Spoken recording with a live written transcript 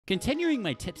Continuing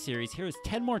my tip series, here is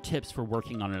 10 more tips for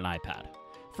working on an iPad.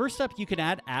 First up, you can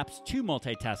add apps to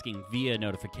multitasking via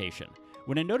notification.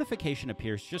 When a notification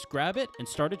appears, just grab it and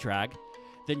start a drag,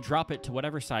 then drop it to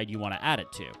whatever side you want to add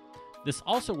it to. This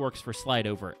also works for slide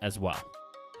over as well.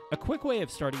 A quick way of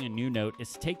starting a new note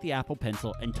is to take the Apple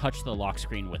Pencil and touch the lock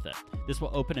screen with it. This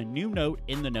will open a new note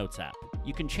in the Notes app.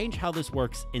 You can change how this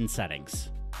works in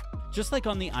settings. Just like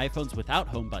on the iPhones without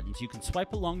home buttons, you can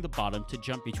swipe along the bottom to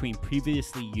jump between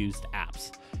previously used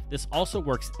apps. This also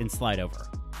works in slide over.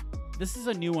 This is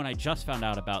a new one I just found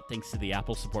out about thanks to the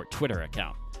Apple Support Twitter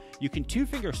account. You can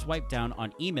two-finger swipe down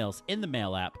on emails in the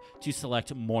Mail app to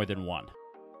select more than one.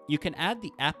 You can add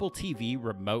the Apple TV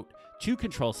remote to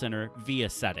Control Center via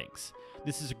settings.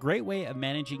 This is a great way of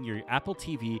managing your Apple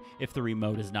TV if the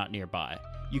remote is not nearby.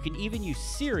 You can even use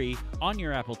Siri on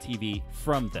your Apple TV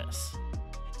from this.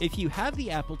 If you have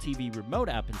the Apple TV remote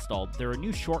app installed, there are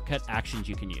new shortcut actions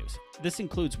you can use. This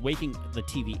includes waking the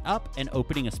TV up and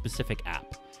opening a specific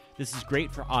app. This is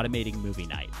great for automating movie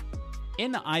night.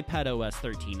 In the iPad OS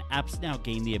 13, apps now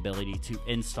gain the ability to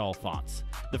install fonts.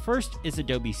 The first is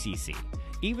Adobe CC.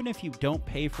 Even if you don't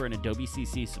pay for an Adobe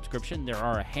CC subscription, there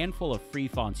are a handful of free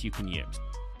fonts you can use.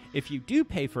 If you do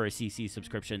pay for a CC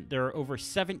subscription, there are over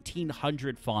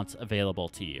 1,700 fonts available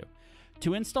to you.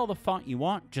 To install the font you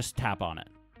want, just tap on it.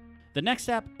 The next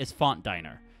app is Font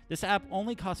Diner. This app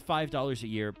only costs $5 a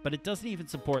year, but it doesn't even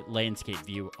support landscape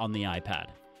view on the iPad.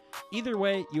 Either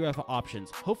way, you have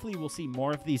options. Hopefully we'll see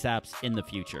more of these apps in the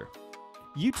future.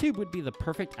 YouTube would be the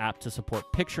perfect app to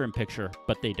support picture-in-picture,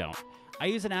 but they don't. I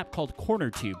use an app called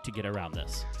CornerTube to get around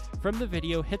this. From the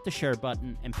video, hit the share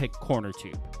button and pick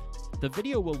CornerTube. The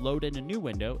video will load in a new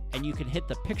window, and you can hit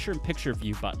the picture-in-picture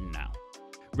view button now.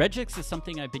 Regex is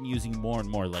something I've been using more and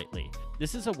more lately.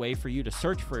 This is a way for you to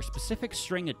search for a specific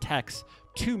string of text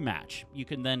to match. You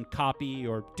can then copy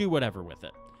or do whatever with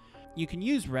it. You can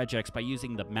use regex by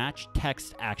using the match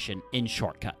text action in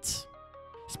shortcuts.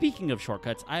 Speaking of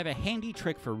shortcuts, I have a handy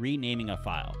trick for renaming a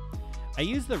file. I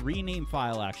use the rename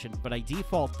file action, but I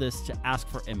default this to ask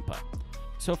for input.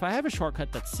 So if I have a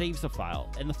shortcut that saves a file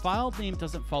and the file name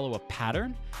doesn't follow a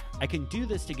pattern, I can do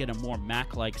this to get a more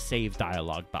Mac-like save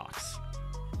dialog box.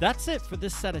 That's it for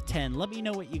this set of 10. Let me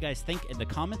know what you guys think in the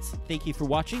comments. Thank you for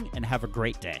watching and have a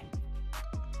great day.